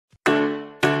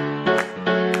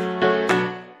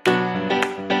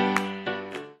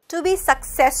be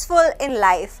successful in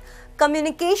life,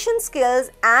 communication skills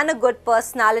and a good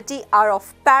personality are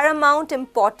of paramount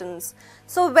importance.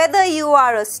 So whether you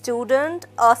are a student,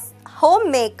 a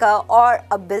homemaker or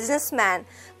a businessman,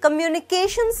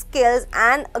 communication skills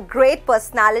and a great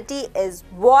personality is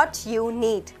what you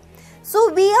need.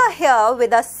 So we are here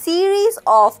with a series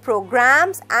of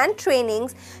programs and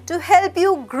trainings to help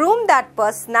you groom that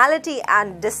personality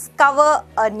and discover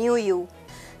a new you.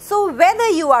 So whether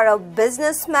you are a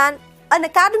businessman, an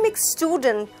academic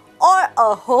student or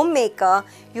a homemaker,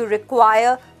 you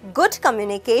require good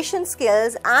communication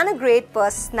skills and a great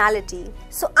personality.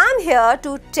 So I'm here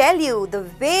to tell you the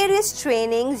various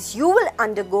trainings you will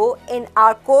undergo in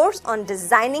our course on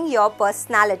designing your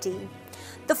personality.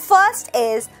 The first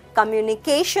is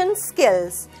communication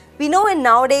skills. We know in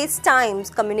nowadays times,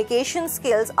 communication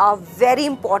skills are very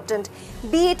important,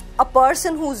 be it a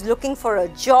person who's looking for a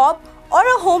job or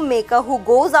a homemaker who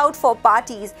goes out for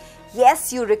parties.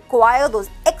 Yes, you require those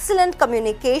excellent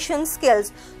communication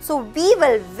skills. So we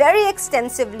will very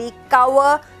extensively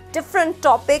cover different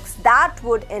topics that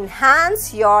would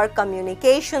enhance your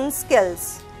communication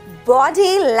skills.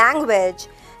 Body language.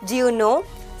 Do you know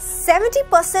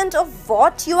 70% of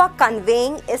what you are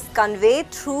conveying is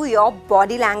conveyed through your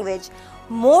body language?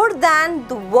 More than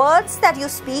the words that you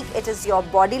speak, it is your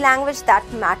body language that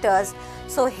matters.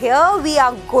 So here we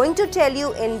are going to tell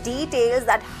you in details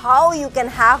that how you can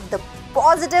have the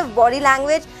positive body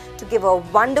language to give a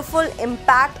wonderful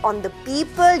impact on the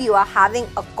people you are having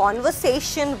a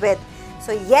conversation with.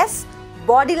 So yes,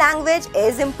 body language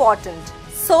is important.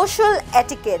 Social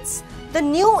etiquettes. The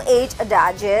new age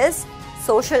adage is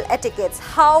social etiquettes,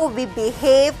 how we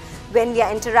behave when we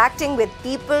are interacting with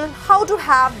people, how to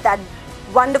have that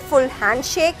wonderful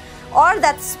handshake or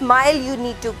that smile you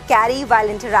need to carry while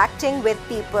interacting with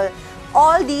people.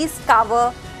 All these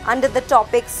cover under the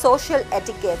topic social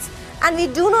etiquettes. And we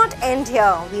do not end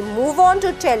here. We move on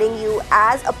to telling you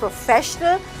as a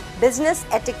professional business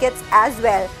etiquettes as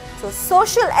well. So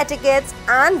social etiquettes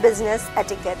and business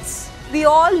etiquettes. We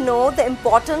all know the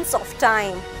importance of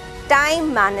time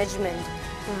management.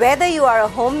 Whether you are a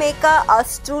homemaker, a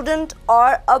student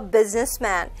or a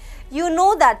businessman, you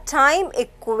know that time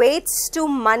equates to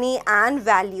money and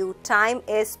value. Time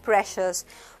is precious.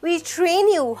 We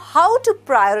train you how to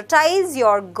prioritize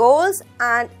your goals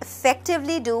and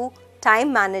effectively do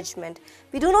time management.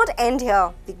 We do not end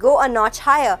here. We go a notch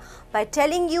higher by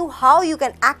telling you how you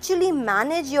can actually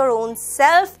manage your own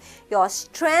self, your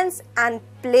strengths and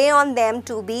play on them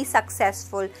to be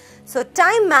successful. So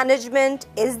time management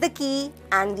is the key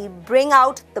and we bring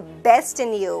out the best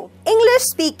in you. English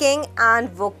speaking and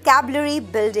vocabulary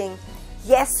building.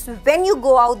 Yes, when you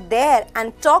go out there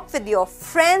and talk with your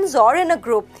friends or in a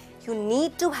group, you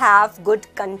need to have good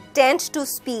content to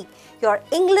speak. Your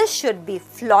English should be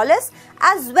flawless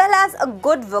as well as a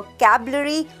good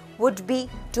vocabulary would be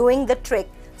doing the trick.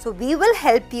 So we will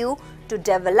help you to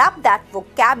develop that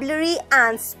vocabulary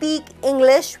and speak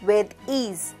English with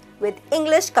ease with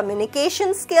English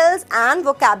communication skills and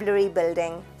vocabulary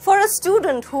building. For a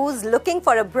student who's looking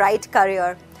for a bright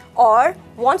career or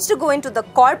wants to go into the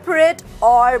corporate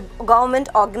or government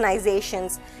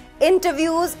organizations,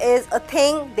 interviews is a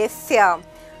thing they fear.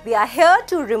 We are here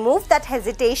to remove that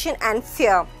hesitation and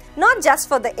fear, not just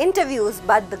for the interviews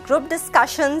but the group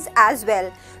discussions as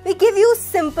well. We give you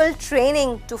simple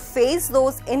training to face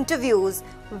those interviews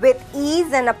with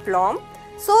ease and aplomb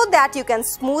so that you can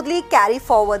smoothly carry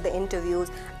forward the interviews.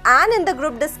 And in the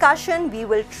group discussion, we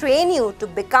will train you to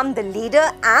become the leader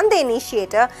and the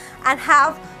initiator and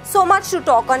have so much to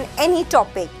talk on any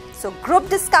topic. So group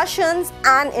discussions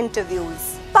and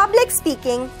interviews. Public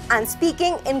speaking and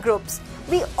speaking in groups.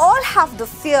 We all have the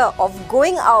fear of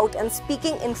going out and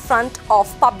speaking in front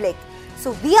of public.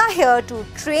 So we are here to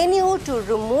train you to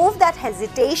remove that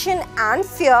hesitation and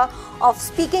fear of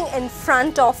speaking in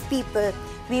front of people.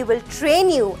 We will train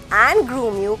you and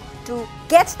groom you to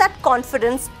get that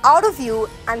confidence out of you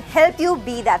and help you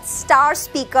be that star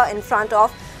speaker in front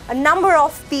of a number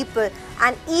of people,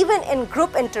 and even in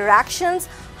group interactions,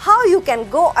 how you can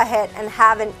go ahead and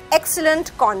have an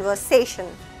excellent conversation.